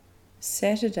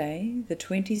Saturday, the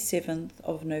 27th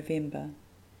of November.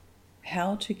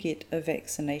 How to get a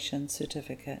vaccination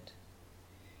certificate.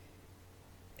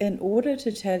 In order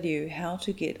to tell you how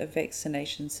to get a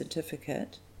vaccination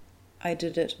certificate, I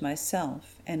did it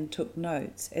myself and took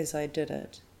notes as I did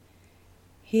it.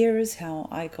 Here is how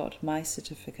I got my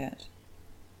certificate.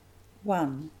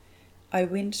 1. I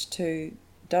went to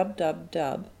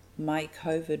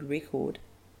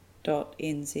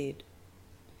www.mycovidrecord.nz.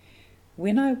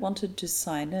 When I wanted to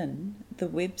sign in, the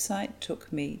website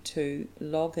took me to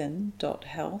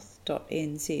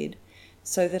login.health.nz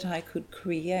so that I could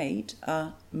create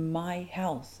a My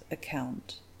Health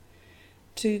account.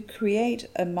 To create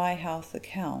a My Health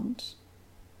account,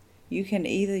 you can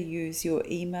either use your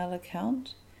email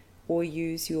account or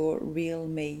use your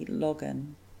RealMe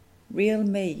login.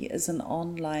 RealMe is an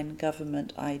online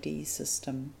government ID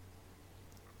system.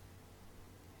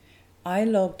 I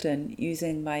logged in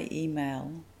using my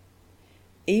email.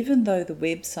 Even though the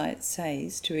website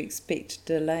says to expect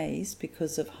delays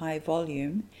because of high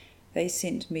volume, they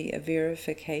sent me a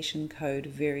verification code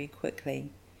very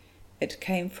quickly. It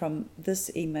came from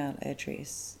this email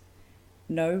address: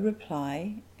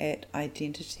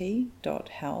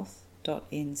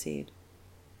 noreply@identity.health.nz.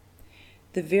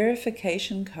 The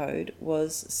verification code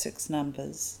was 6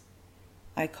 numbers.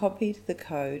 I copied the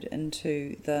code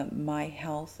into the My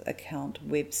Health account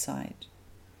website.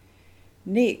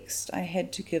 Next, I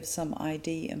had to give some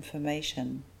ID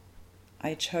information.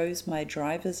 I chose my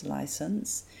driver's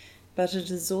license, but it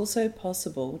is also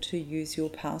possible to use your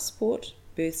passport,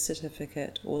 birth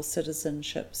certificate, or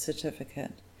citizenship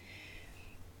certificate.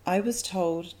 I was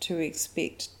told to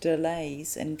expect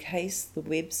delays in case the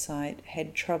website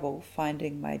had trouble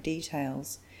finding my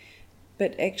details,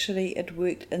 but actually it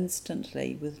worked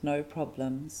instantly with no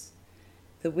problems.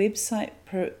 The website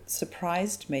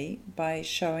surprised me by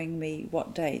showing me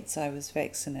what dates I was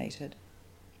vaccinated.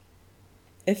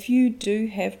 If you do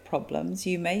have problems,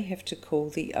 you may have to call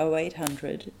the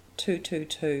 0800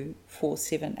 222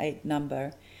 478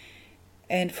 number,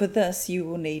 and for this you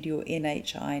will need your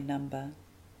NHI number.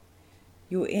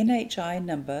 Your NHI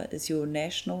number is your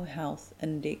National Health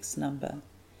Index number.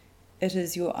 It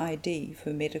is your ID for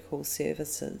medical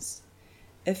services.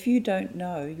 If you don't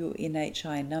know your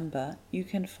NHI number, you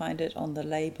can find it on the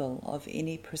label of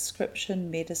any prescription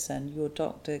medicine your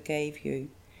doctor gave you.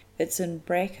 It's in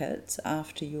brackets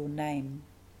after your name.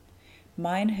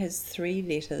 Mine has 3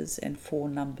 letters and 4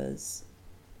 numbers.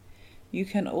 You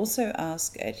can also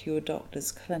ask at your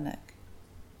doctor's clinic.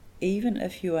 Even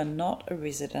if you are not a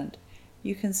resident,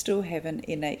 you can still have an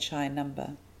NHI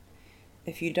number.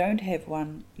 If you don't have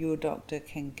one, your doctor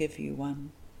can give you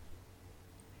one.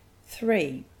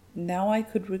 3. Now I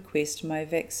could request my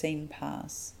vaccine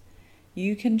pass.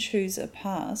 You can choose a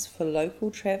pass for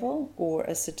local travel or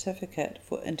a certificate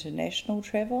for international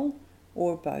travel,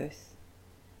 or both.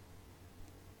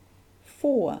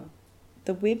 4.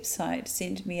 The website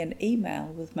sent me an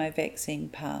email with my vaccine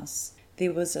pass.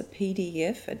 There was a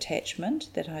PDF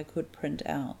attachment that I could print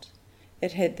out.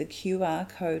 It had the QR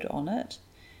code on it.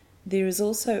 There is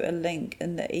also a link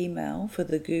in the email for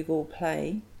the Google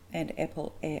Play and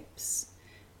Apple apps.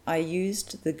 I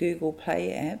used the Google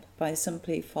Play app by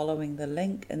simply following the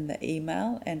link in the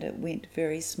email, and it went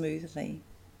very smoothly.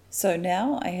 So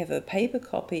now I have a paper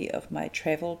copy of my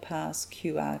Travel Pass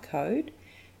QR code,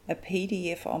 a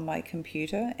PDF on my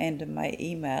computer and in my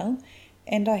email,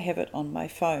 and I have it on my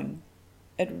phone.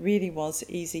 It really was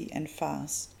easy and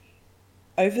fast.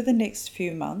 Over the next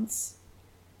few months,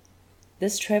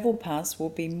 this travel pass will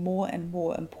be more and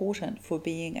more important for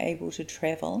being able to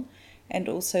travel and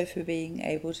also for being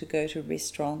able to go to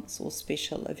restaurants or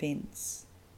special events.